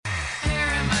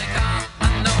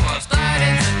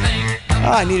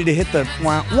I needed to hit the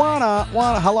wanna.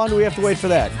 How long do we have to wait for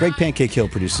that? Greg Pancake Hill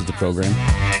produces the program.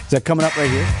 Is that coming up right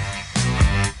here?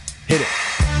 Hit it.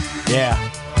 Yeah.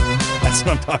 That's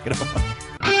what I'm talking about.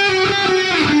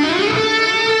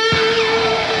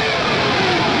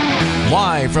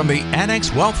 Live from the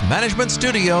Annex Wealth Management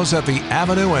Studios at the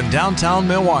Avenue in downtown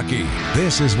Milwaukee,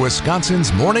 this is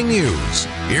Wisconsin's Morning News.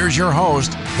 Here's your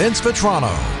host, Vince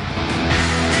Vitrano.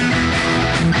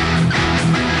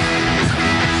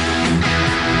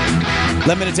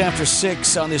 11 minutes after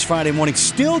 6 on this Friday morning.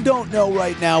 Still don't know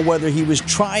right now whether he was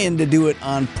trying to do it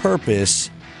on purpose.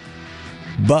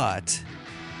 But,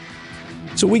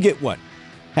 so we get what?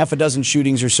 Half a dozen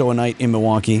shootings or so a night in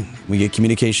Milwaukee. We get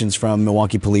communications from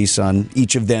Milwaukee police on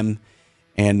each of them.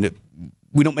 And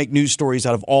we don't make news stories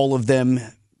out of all of them.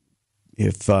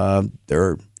 If there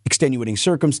are extenuating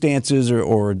circumstances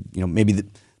or maybe the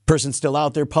person's still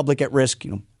out there, public at risk,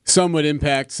 Some would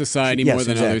impact society more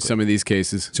than others, some of these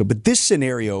cases. But this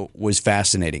scenario was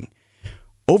fascinating.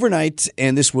 Overnight,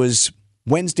 and this was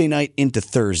Wednesday night into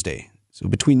Thursday, so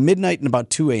between midnight and about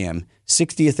 2 a.m.,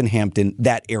 60th and Hampton,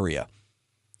 that area.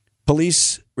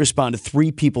 Police responded,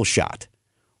 3 people shot.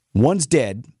 One's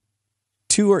dead,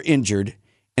 2 are injured,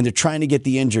 and they're trying to get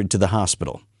the injured to the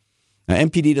hospital. Now,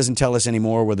 MPD doesn't tell us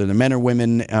anymore whether they're men or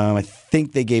women. I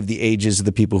think they gave the ages of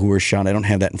the people who were shot. I don't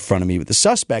have that in front of me. But the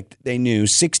suspect, they knew,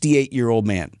 68-year-old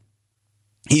man.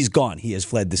 He's gone. He has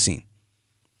fled the scene.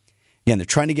 Again, they're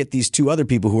trying to get these 2 other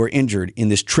people who are injured in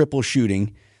this triple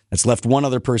shooting that's left one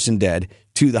other person dead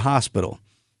to the hospital.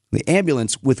 The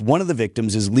ambulance with one of the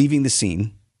victims is leaving the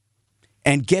scene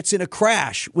and gets in a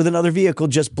crash with another vehicle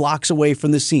just blocks away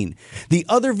from the scene. The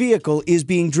other vehicle is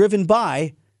being driven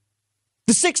by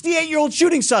the 68-year-old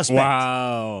shooting suspect.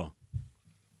 Wow.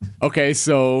 Okay,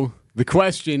 so the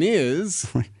question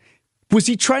is, was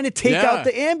he trying to take out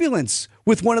the ambulance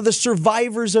with one of the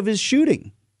survivors of his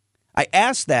shooting? I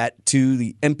asked that to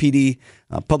the MPD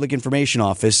Public Information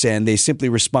Office, and they simply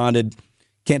responded,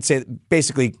 can't tell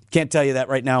you that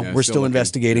right now. We're still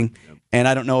investigating. Yep. And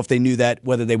I don't know if they knew that,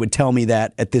 whether they would tell me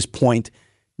that at this point,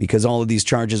 because all of these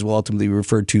charges will ultimately be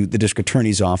referred to the district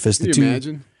attorney's office. Can you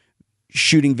imagine?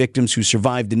 Shooting victims who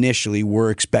survived initially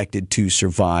were expected to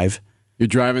survive. You're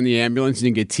driving the ambulance and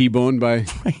you get T-boned by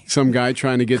some guy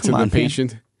trying to get to the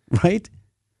patient. Right?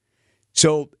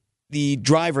 So the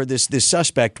driver, this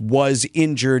suspect, was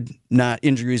injured.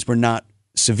 Injuries were not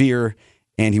severe,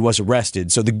 and he was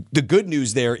arrested. So the good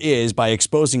news there is, by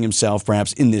exposing himself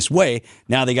perhaps in this way,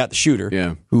 now they got the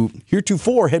shooter, who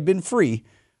heretofore had been free,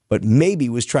 but maybe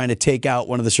was trying to take out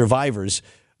one of the survivors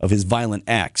of his violent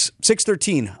acts.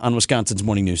 6:13 on Wisconsin's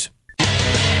Morning News.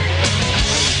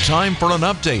 Time for an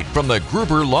update from the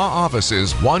Gruber Law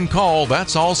Office's One Call,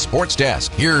 That's All Sports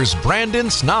Desk. Here's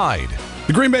Brandon Snide.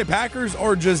 The Green Bay Packers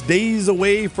are just days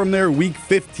away from their Week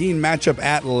 15 matchup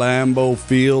at Lambeau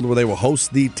Field, where they will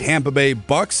host the Tampa Bay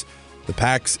Bucks. The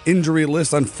Packs' injury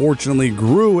list unfortunately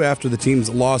grew after the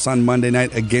team's loss on Monday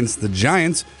night against the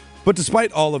Giants. But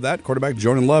despite all of that, quarterback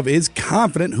Jordan Love is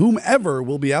confident whomever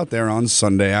will be out there on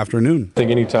Sunday afternoon. I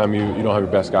think anytime you don't have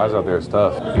your best guys out there, it's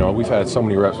tough. We've had so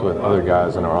many reps with other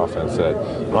guys in our offense that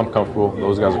I'm comfortable,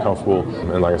 those guys are comfortable,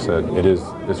 and like I said,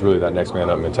 it's really that next man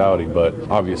up mentality, but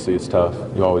obviously it's tough.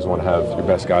 You always want to have your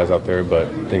best guys out there,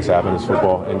 but things happen, it's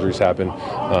football, injuries happen,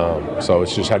 so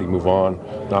it's just how do you move on,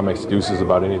 not make excuses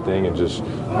about anything, and just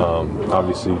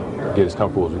obviously get as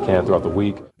comfortable as we can throughout the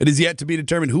week. It is yet to be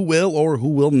determined who will or who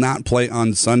will not play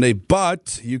on Sunday,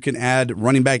 but you can add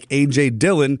running back A.J.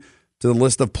 Dillon to the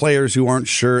list of players who aren't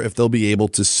sure if they'll be able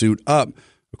to suit up.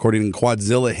 According to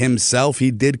Quadzilla himself, he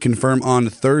did confirm on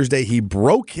Thursday he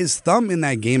broke his thumb in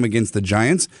that game against the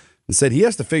Giants and said he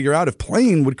has to figure out if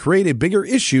playing would create a bigger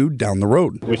issue down the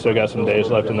road. We still got some days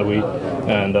left in the week,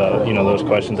 and those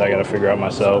questions I got to figure out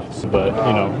myself. But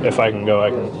if I can go,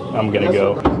 I'm gonna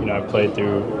go. I've played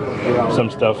through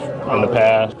some stuff in the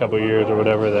past couple of years or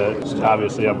whatever that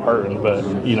obviously I'm hurting, but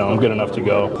I'm good enough to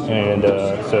go. And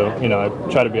so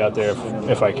I try to be out there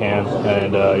if I can,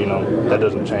 and that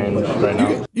doesn't change right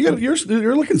now.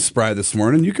 You're looking spry this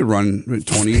morning. You could run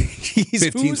 20,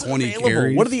 15, 20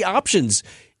 carries. What are the options?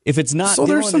 If it's not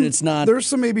Dillon and it's not there's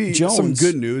some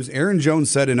good news. Aaron Jones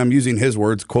said, and I'm using his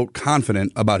words, quote,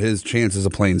 confident about his chances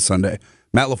of playing Sunday.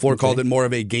 Matt LaFleur called it more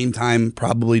of a game time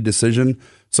probably decision.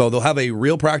 So they'll have a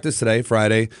real practice today,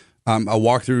 Friday, a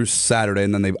walkthrough Saturday,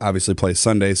 and then they obviously play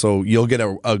Sunday. So you'll get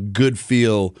a good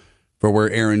feel for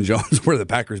where Aaron Jones, where the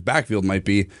Packers backfield might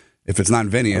be. If it's not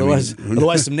Vinny, otherwise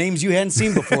some names you hadn't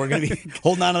seen before are going to be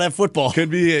holding on to that football. Could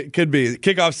be.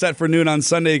 Kickoff set for noon on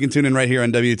Sunday. You can tune in right here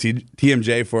on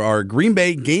WTMJ for our Green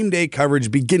Bay game day coverage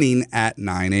beginning at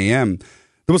 9 a.m.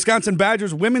 The Wisconsin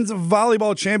Badgers women's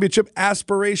volleyball championship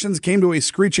aspirations came to a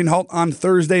screeching halt on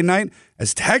Thursday night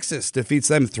as Texas defeats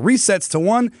them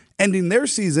 3-1, ending their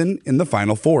season in the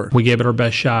Final Four. We gave it our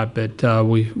best shot, but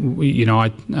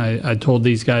I told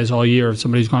these guys all year if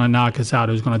somebody's going to knock us out,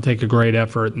 it was going to take a great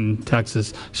effort, and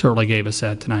Texas certainly gave us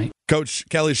that tonight. Coach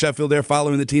Kelly Sheffield there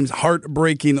following the team's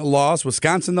heartbreaking loss.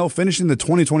 Wisconsin, though, finishing the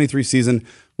 2023 season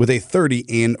with a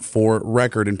 30-4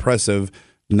 record. Impressive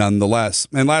nonetheless.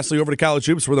 And lastly, over to college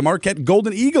hoops, where the Marquette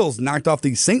Golden Eagles knocked off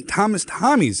the St. Thomas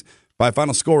Tommies by a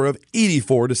final score of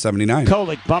 84-79.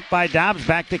 Kolick bumped by Dobbs,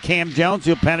 back to Cam Jones,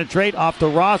 who'll penetrate off to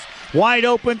Ross. Wide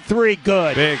open three,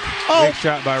 good. Big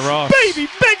shot by Ross. Baby,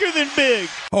 bigger than big.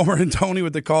 Homer and Tony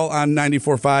with the call on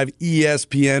 94.5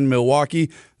 ESPN Milwaukee.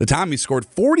 The Tommies scored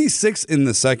 46 in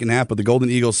the second half, but the Golden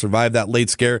Eagles survived that late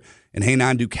scare and hang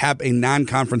on to cap a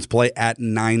non-conference play at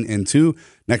 9-2.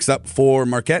 Next up for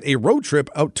Marquette, a road trip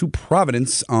out to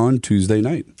Providence on Tuesday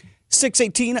night.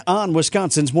 6:18 on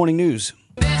Wisconsin's Morning News.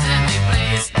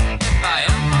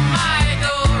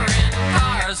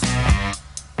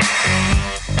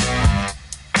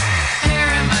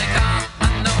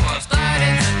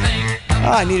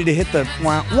 I needed to hit the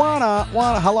wanna.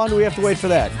 How long do we have to wait for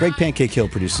that? Greg Pancake Hill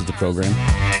produces the program.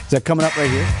 Is that coming up right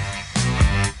here?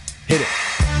 Hit it.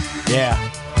 Yeah.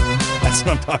 That's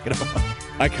what I'm talking about.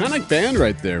 Iconic band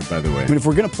right there, by the way. I mean, if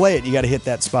we're going to play it, you got to hit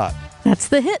that spot. That's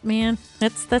the hit, man.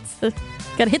 That's the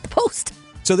got to hit the post.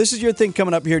 So this is your thing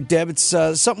coming up here, Deb. It's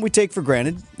something we take for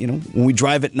granted. You know, when we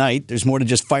drive at night, there's more to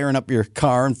just firing up your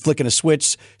car and flicking a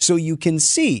switch so you can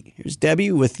see. Here's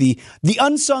Debbie with the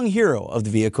unsung hero of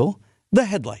the vehicle, the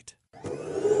headlight.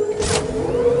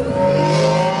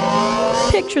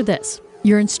 Picture this.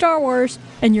 You're in Star Wars,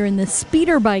 and you're in the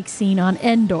speeder bike scene on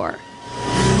Endor.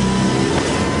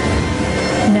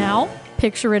 Now,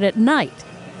 picture it at night,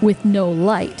 with no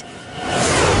light.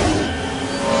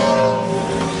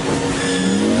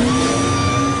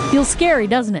 Feels scary,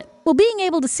 doesn't it? Well, being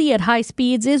able to see at high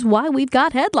speeds is why we've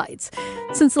got headlights.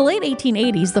 Since the late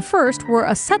 1880s, the first were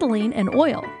acetylene and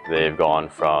oil. They've gone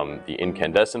from the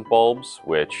incandescent bulbs,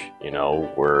 which,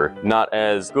 were not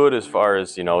as good as far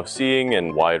as, seeing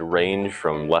and wide range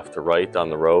from left to right on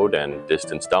the road and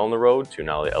distance down the road, to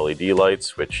now the LED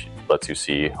lights, which lets you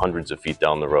see hundreds of feet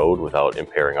down the road without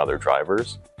impairing other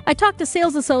drivers. I talked to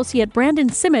sales associate Brandon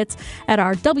Simmons at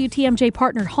our WTMJ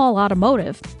partner Hall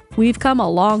Automotive. We've come a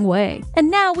long way,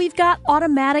 and now we've got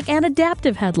automatic and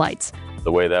adaptive headlights.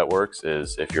 The way that works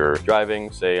is if you're driving,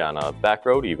 say, on a back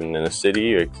road, even in a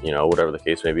city, or, whatever the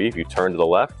case may be, if you turn to the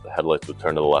left, the headlights will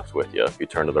turn to the left with you. If you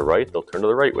turn to the right, they'll turn to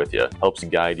the right with you. Helps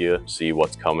guide you, see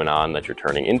what's coming on that you're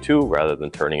turning into, rather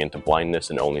than turning into blindness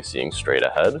and only seeing straight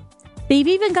ahead. They've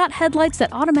even got headlights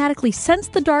that automatically sense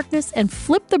the darkness and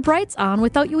flip the brights on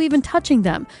without you even touching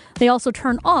them. They also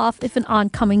turn off if an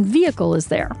oncoming vehicle is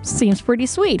there. Seems pretty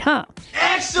sweet, huh?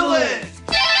 Excellent!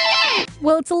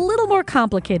 Well, it's a little more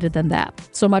complicated than that.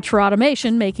 So much for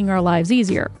automation making our lives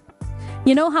easier.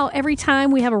 You know how every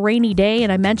time we have a rainy day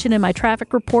and I mention in my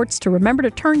traffic reports to remember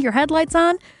to turn your headlights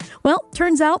on? Well,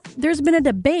 turns out there's been a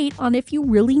debate on if you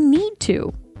really need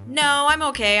to. No, I'm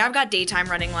okay. I've got daytime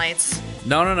running lights.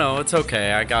 No, it's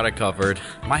okay. I got it covered.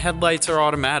 My headlights are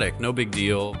automatic. No big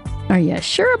deal. Are you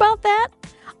sure about that?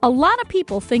 A lot of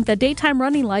people think that daytime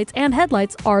running lights and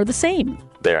headlights are the same.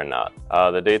 They are not.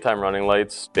 The daytime running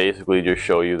lights basically just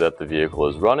show you that the vehicle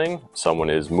is running. Someone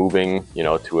is moving,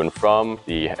 to and from.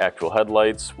 The actual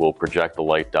headlights will project the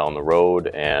light down the road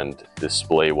and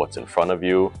display what's in front of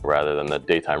you, rather than the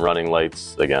daytime running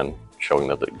lights, again, showing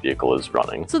that the vehicle is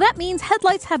running. So that means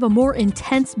headlights have a more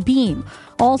intense beam.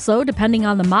 Also, depending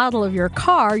on the model of your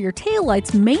car, your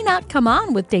taillights may not come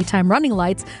on with daytime running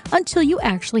lights until you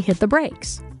actually hit the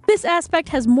brakes. This aspect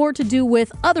has more to do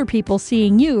with other people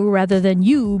seeing you rather than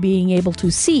you being able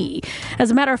to see. As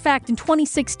a matter of fact, in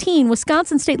 2016,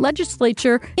 Wisconsin State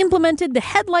Legislature implemented the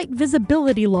Headlight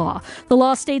Visibility Law. The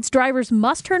law states drivers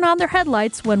must turn on their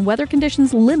headlights when weather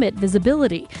conditions limit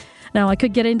visibility. Now, I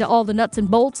could get into all the nuts and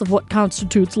bolts of what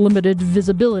constitutes limited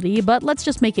visibility, but let's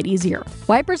just make it easier.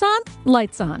 Wipers on,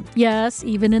 lights on. Yes,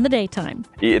 even in the daytime.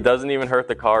 It doesn't even hurt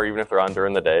the car, even if they're on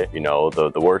during the day.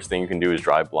 The worst thing you can do is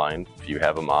drive blind. If you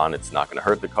have them on, it's not going to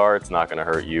hurt the car, it's not going to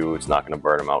hurt you, it's not going to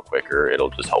burn them out quicker, it'll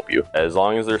just help you. As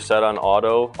long as they're set on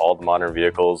auto, all the modern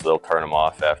vehicles, they'll turn them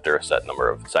off after a set number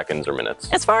of seconds or minutes.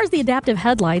 As far as the adaptive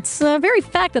headlights, the very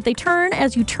fact that they turn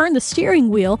as you turn the steering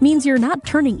wheel means you're not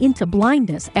turning into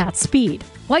blindness at speed.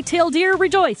 White-tailed deer,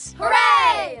 rejoice!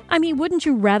 Hooray! I mean, wouldn't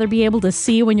you rather be able to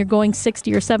see when you're going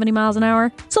 60 or 70 miles an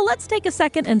hour? So let's take a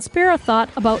second and spare a thought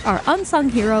about our unsung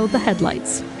hero, the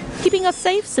headlights. Keeping us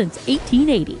safe since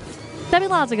 1880. Debbie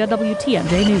Lazaga,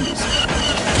 WTMJ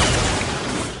News.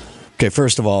 Okay,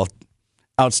 first of all,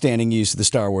 outstanding use of the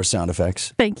Star Wars sound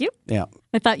effects. Thank you. Yeah.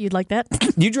 I thought you'd like that.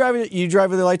 You drive with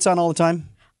the lights on all the time?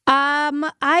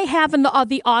 I have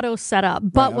the auto setup,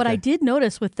 but Right, okay. what I did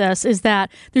notice with this is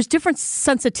that there's different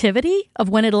sensitivity of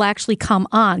when it'll actually come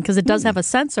on because it does have a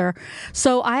sensor.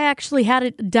 So I actually had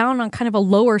it down on kind of a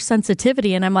lower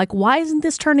sensitivity, and I'm like, why isn't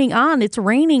this turning on? It's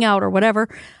raining out or whatever.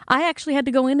 I actually had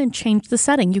to go in and change the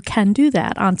setting. You can do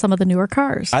that on some of the newer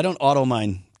cars. I don't auto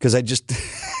mine because I just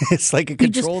it's like a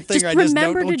control thing. Just I just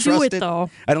remember don't to trust do it, though.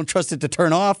 I don't trust it to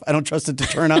turn off. I don't trust it to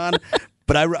turn on.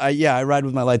 But I ride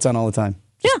with my lights on all the time.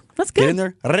 Yeah, that's good. Get in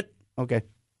there. Okay.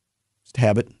 Just a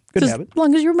habit. Good habit. As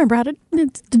long as you remember how to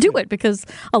do it, because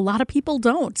a lot of people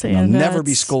don't. I'll And, never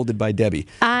be scolded by Debbie.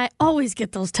 I always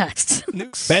get those texts.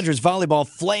 Badgers volleyball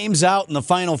flames out in the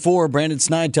Final Four. Brandon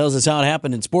Snide tells us how it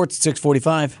happened in sports at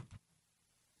 6:45.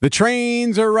 The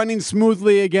trains are running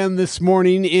smoothly again this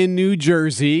morning in New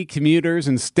Jersey. Commuters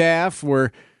and staff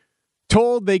were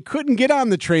told they couldn't get on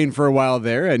the train for a while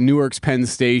there at Newark's Penn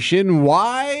Station.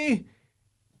 Why?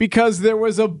 Because there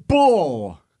was a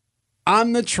bull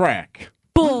on the track.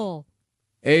 Bull.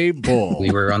 A bull. We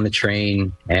were on the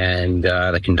train, and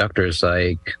the conductor's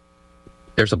like,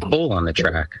 "There's a bull on the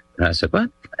track." And I said, "What?"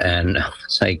 And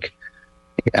it's like,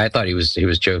 I thought he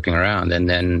was joking around. And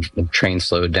then the train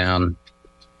slowed down,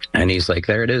 and he's like,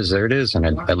 there it is.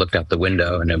 And I looked out the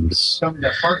window, and it was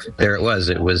there.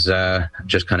 It was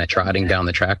just kind of trotting down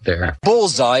the track there.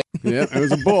 Bullseye. Yeah, it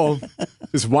was a bull.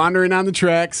 Just wandering on the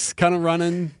tracks, kind of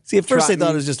running. See, at first I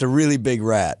thought it was just a really big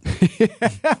rat.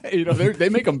 They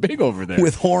make them big over there.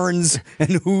 With horns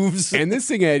and hooves. And this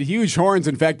thing had huge horns.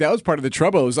 In fact, that was part of the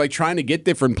trouble. It was like trying to get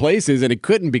different places, and it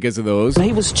couldn't because of those.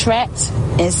 He was trapped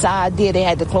inside there. They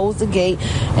had to close the gate,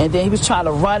 and then he was trying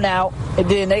to run out. And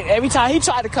then every time he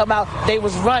tried to come out, they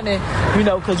was running,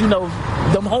 because,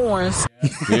 them horns.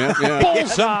 Yeah.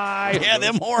 Bullseye. Yeah,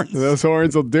 them horns. Those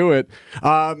horns will do it.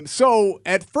 So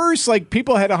at first,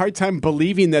 people had a hard time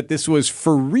believing that this was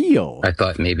for real. I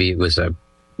thought maybe it was a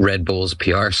Red Bull's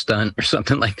PR stunt or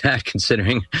something like that,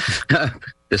 considering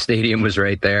the stadium was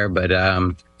right there. But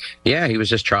he was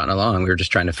just trotting along. We were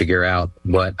just trying to figure out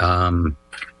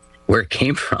where it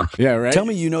came from. Yeah, right. Tell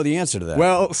me you know the answer to that.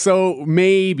 Well, so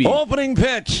maybe. Opening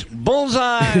pitch,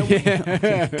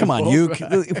 bullseye. Come on, you.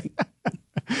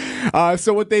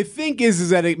 So what they think is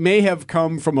that it may have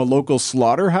come from a local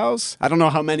slaughterhouse. I don't know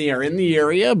how many are in the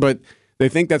area, but they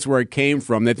think that's where it came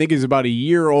from. They think he's about a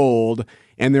year old,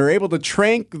 and they're able to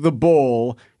trank the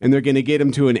bull, and they're going to get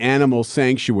him to an animal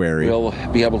sanctuary. We'll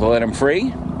be able to let him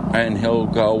free, and he'll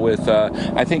go with,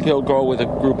 I think he'll go with a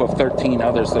group of 13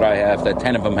 others that I have, that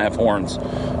 10 of them have horns.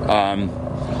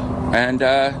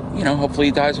 Hopefully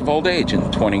he dies of old age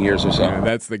in 20 years or so. Yeah,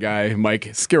 that's the guy, Mike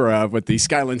Skirov, with the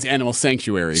Skylands Animal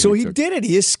Sanctuary. So he did it.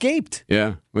 He escaped.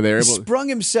 Yeah. Well, they were He sprung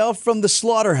himself from the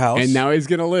slaughterhouse. And now he's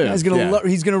going to live. He's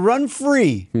going to run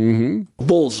free. Mm-hmm.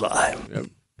 Bullseye. Yep.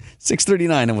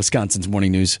 6:39 on Wisconsin's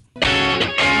Morning News.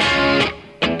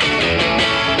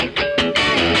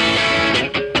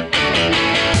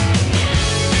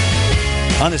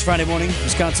 On this Friday morning,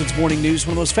 Wisconsin's Morning News,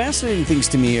 one of the most fascinating things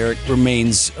to me, Eric,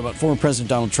 remains about former President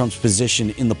Donald Trump's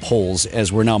position in the polls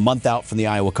as we're now a month out from the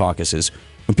Iowa caucuses,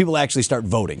 when people actually start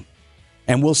voting.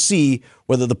 And we'll see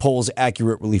whether the polls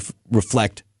accurately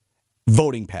reflect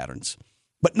voting patterns.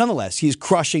 But nonetheless, he's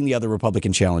crushing the other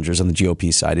Republican challengers on the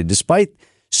GOP side. And despite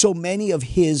so many of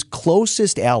his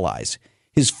closest allies,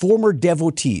 his former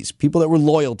devotees, people that were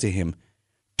loyal to him,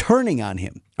 turning on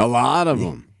him. A lot of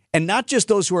them. And not just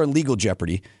those who are in legal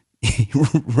jeopardy,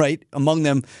 right? Among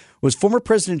them was former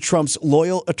President Trump's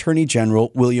loyal Attorney General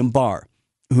William Barr,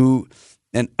 who,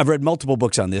 and I've read multiple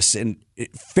books on this and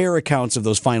fair accounts of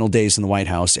those final days in the White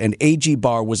House, and AG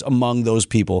Barr was among those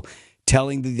people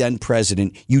telling the then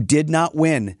president, you did not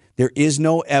win. There is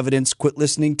no evidence. Quit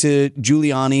listening to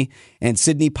Giuliani and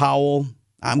Sidney Powell.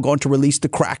 I'm going to release the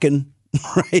Kraken.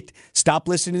 Right? Stop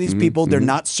listening to these people. They're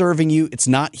not serving you. It's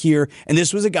not here. And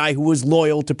this was a guy who was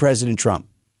loyal to President Trump.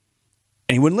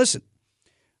 And he wouldn't listen.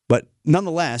 But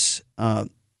nonetheless,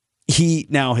 he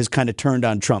now has kind of turned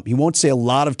on Trump. He won't say a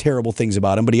lot of terrible things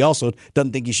about him, but he also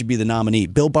doesn't think he should be the nominee.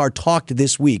 Bill Barr talked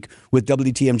this week with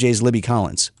WTMJ's Libby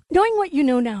Collins. Knowing what you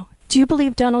know now, do you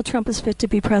believe Donald Trump is fit to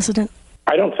be president?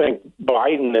 I don't think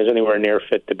Biden is anywhere near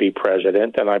fit to be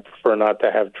president, and I prefer not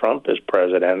to have Trump as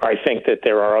president. I think that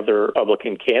there are other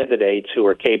Republican candidates who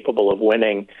are capable of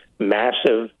winning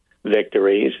massive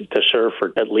victories, to serve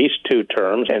for at least 2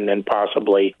 terms, and then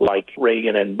possibly, like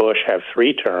Reagan and Bush, have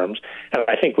 3 terms. And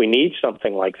I think we need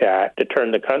something like that to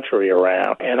turn the country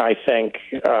around. And I think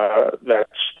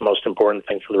that's the most important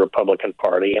thing for the Republican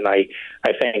Party. And I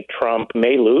think Trump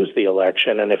may lose the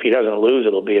election, and if he doesn't lose,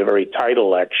 it'll be a very tight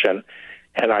election.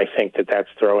 And I think that that's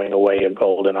throwing away a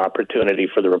golden opportunity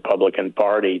for the Republican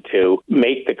Party to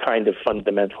make the kind of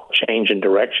fundamental change in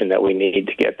direction that we need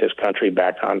to get this country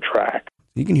back on track.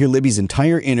 You can hear Libby's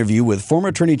entire interview with former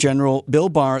Attorney General Bill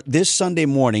Barr this Sunday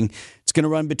morning. It's going to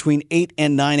run between 8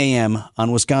 and 9 a.m.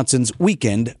 on Wisconsin's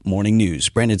Weekend Morning News.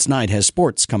 Brandon Snide has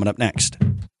sports coming up next.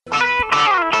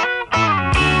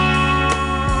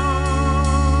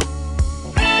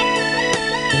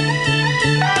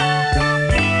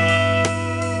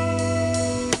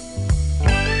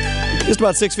 Just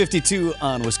about 6:52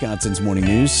 on Wisconsin's Morning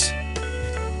News.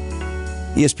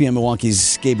 ESPN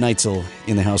Milwaukee's Gabe Neitzel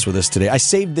in the house with us today. I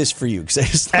saved this for you because I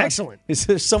just thought, excellent. Is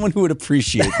there someone who would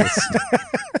appreciate this?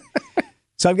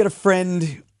 So I've got a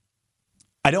friend.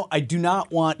 I do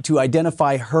not want to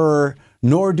identify her,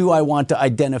 nor do I want to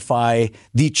identify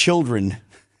the children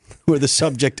who are the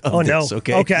subject of this.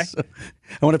 Okay. Okay. So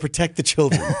I want to protect the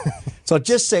children. So I'll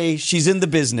just say she's in the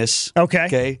business. Okay.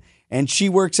 Okay. And she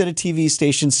works at a TV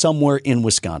station somewhere in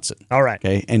Wisconsin. All right.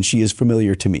 Okay. And she is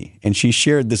familiar to me. And she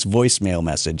shared this voicemail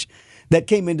message that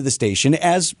came into the station,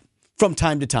 as from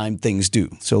time to time things do.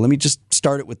 So let me just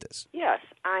start it with this. Yes,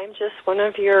 I'm just one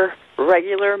of your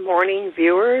regular morning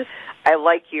viewers. I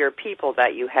like your people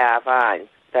that you have on.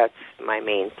 That's my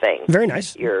main thing. Very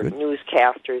nice. Your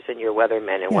newscasters and your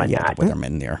weathermen and whatnot. Yeah, the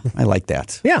weathermen there. I like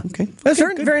that. Yeah. Okay. That's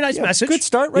a very nice message. Good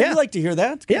start, right? Yeah. You like to hear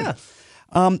that? Good. Yeah.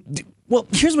 Well,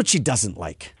 here's what she doesn't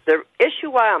like. The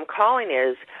issue why I'm calling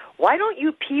is, why don't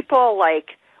you people,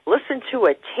 listen to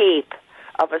a tape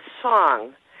of a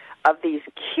song of these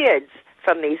kids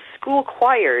from these school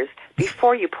choirs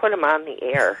before you put them on the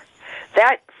air?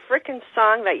 That frickin'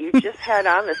 song that you just had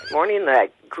on this morning,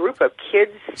 that group of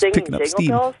kids singing Jingle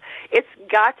Bells, it's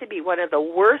got to be one of the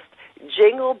worst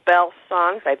Jingle Bell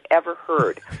songs I've ever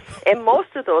heard. And most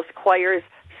of those choirs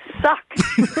suck.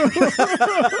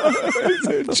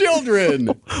 Children.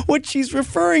 What she's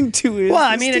referring to is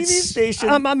TV station.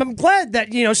 I'm glad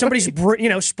that somebody's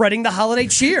spreading the holiday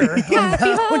cheer. Happy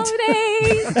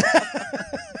holidays.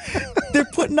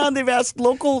 They've asked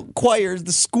local choirs,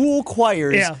 the school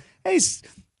choirs, hey,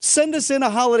 send us in a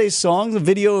holiday song, a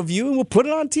video of you, and we'll put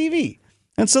it on TV.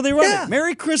 And so they run it.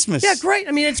 Merry Christmas. Yeah, great.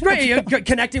 I mean, it's great. You're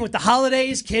connecting with the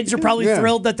holidays. Kids are probably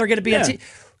thrilled that they're going to be on TV.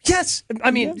 Yes.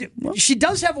 I mean, she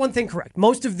does have one thing correct.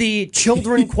 Most of the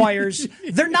children choirs,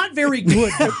 they're not very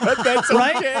good. But that's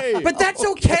right? okay. But that's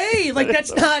okay.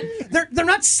 That's not, they're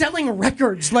not selling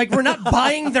records. We're not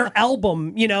buying their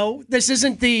album, This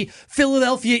isn't the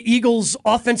Philadelphia Eagles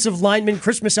offensive lineman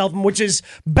Christmas album, which is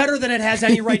better than it has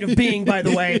any right of being, by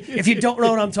the way. If you don't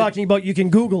know what I'm talking about, you can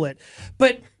Google it.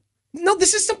 But no,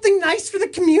 this is something nice for the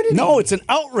community. No, it's an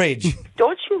outrage.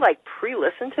 Don't you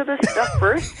pre-listen to this stuff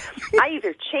first? I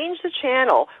either change the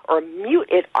channel or mute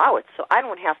it out so I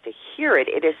don't have to hear it.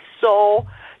 It is so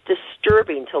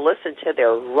disturbing to listen to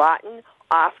their rotten,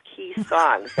 off-key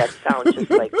songs that sound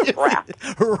just like crap.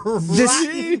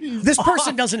 This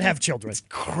person doesn't have children.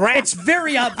 It's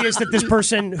very obvious that this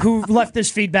person who left this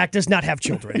feedback does not have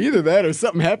children. Either that or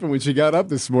something happened when she got up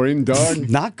this morning. Dog,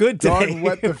 not good today. Dog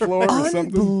wet the floor or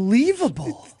something.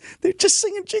 Unbelievable. They're just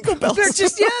singing Jingle Bells. They're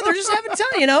just having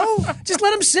time, Just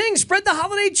let them sing. Spread the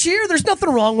holiday cheer. There's nothing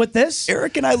wrong with this.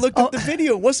 Eric and I looked at the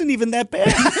video. It wasn't even that bad.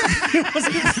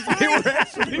 They were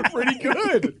actually pretty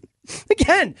good.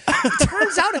 Again, it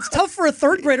turns out it's tough for a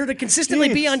third grader to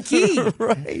consistently be on key.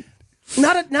 Right.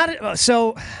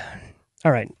 So,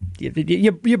 all right.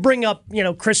 You bring up,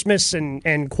 Christmas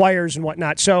and choirs and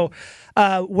whatnot. So,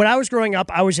 when I was growing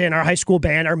up, I was in our high school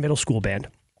band, our middle school band.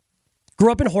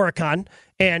 Grew up in Horicon,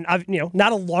 and I've,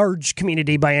 not a large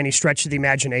community by any stretch of the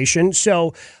imagination.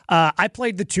 So, I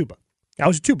played the tuba. I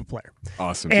was a tuba player.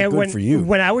 Awesome. And Good for you.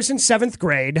 When I was in 7th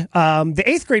grade, the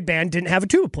 8th grade band didn't have a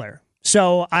tuba player.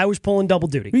 So I was pulling double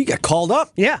duty. You got called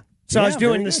up. Yeah. So I was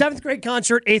doing the 7th grade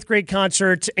concert, 8th grade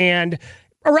concert, and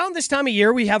around this time of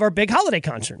year, we have our big holiday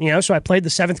concert. So I played the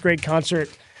 7th grade concert.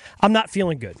 I'm not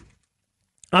feeling good.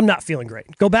 I'm not feeling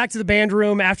great. Go back to the band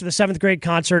room after the 7th grade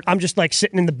concert. I'm just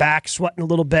sitting in the back, sweating a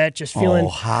little bit, just feeling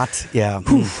hot. Yeah.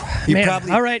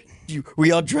 Man, all right.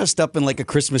 we all dressed up in like a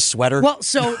Christmas sweater. Well,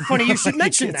 so funny you should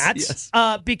mention that Yes.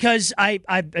 because I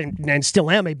and still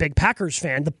am a big Packers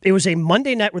fan. It was a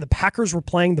Monday night where the Packers were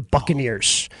playing the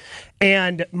Buccaneers.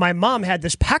 And my mom had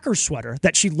this Packers sweater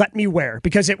that she let me wear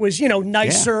because it was,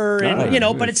 nicer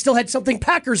and, but it still had something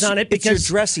Packers on it. Because it's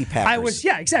your dressy Packers.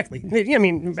 Exactly. I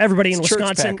mean, everybody in It's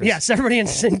Wisconsin. Packers. Yes, everybody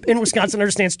in Wisconsin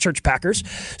understands church Packers.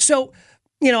 So,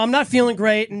 I'm not feeling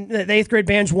great. And the 8th grade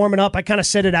band's warming up. I kind of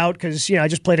sit it out because, I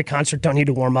just played a concert. Don't need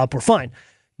to warm up. We're fine.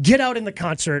 Get out in the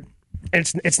concert. And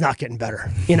it's not getting better.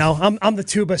 I'm the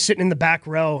tuba sitting in the back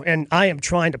row and I am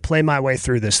trying to play my way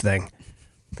through this thing.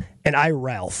 And I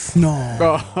Ralph.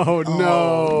 No. Oh,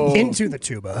 no. Into the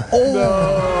tuba. Oh.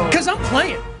 No. Because I'm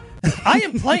playing. I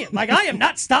am playing. Like, I am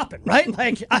not stopping, right?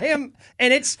 Like, I am.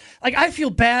 And it's like, I feel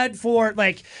bad for,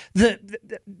 like, the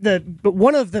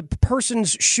one of the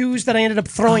person's shoes that I ended up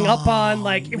throwing up on.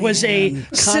 Like, it was a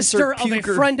sister of a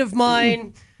friend of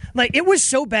mine. Like, it was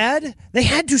so bad, they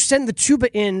had to send the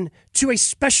tuba in to a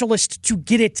specialist to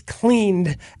get it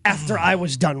cleaned after I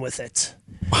was done with it.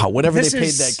 Wow, whatever they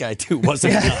paid that guy to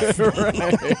wasn't enough.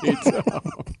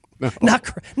 Right.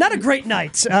 Not a great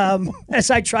night. As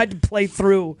I tried to play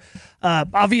through,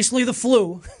 obviously the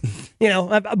flu.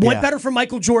 I went better for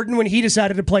Michael Jordan when he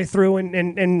decided to play through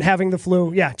and having the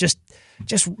flu. Yeah, just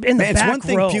in the back it's one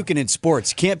thing row. puking in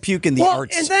sports. You can't puke in the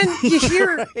arts. And then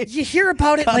you hear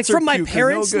about it like Concert from my puke is no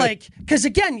parents, good. like because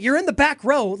again you're in the back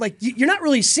row, like you're not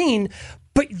really seen.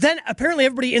 But then apparently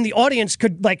everybody in the audience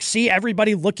could like see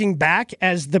everybody looking back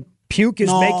as the puke is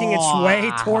making its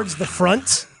way towards the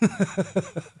front.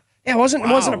 Yeah, it wasn't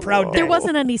a proud day. There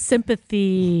wasn't any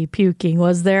sympathy puking,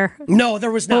 was there? No, there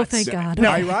was not. Oh, thank God.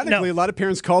 No, Ironically, a lot of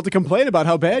parents called to complain about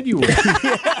how bad you were.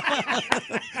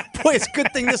 Boy, it's a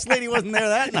good thing this lady wasn't there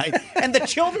that night. And the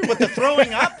children with the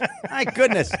throwing up. My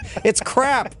goodness, it's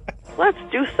crap. Let's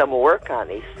do some work on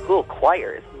these school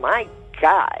choirs. My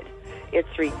God, it's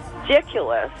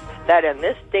ridiculous that in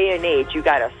this day and age you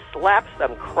got to slap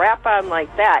some crap on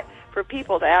like that for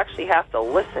people to actually have to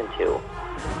listen to.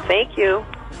 Thank you.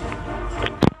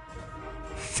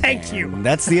 Thank you. And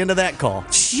that's the end of that call.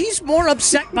 She's more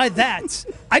upset by that.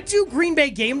 I do Green Bay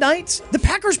game nights. The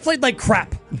Packers played like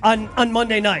crap on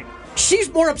Monday night.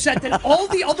 She's more upset than all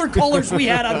the other callers we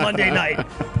had on Monday night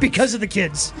because of the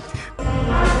kids.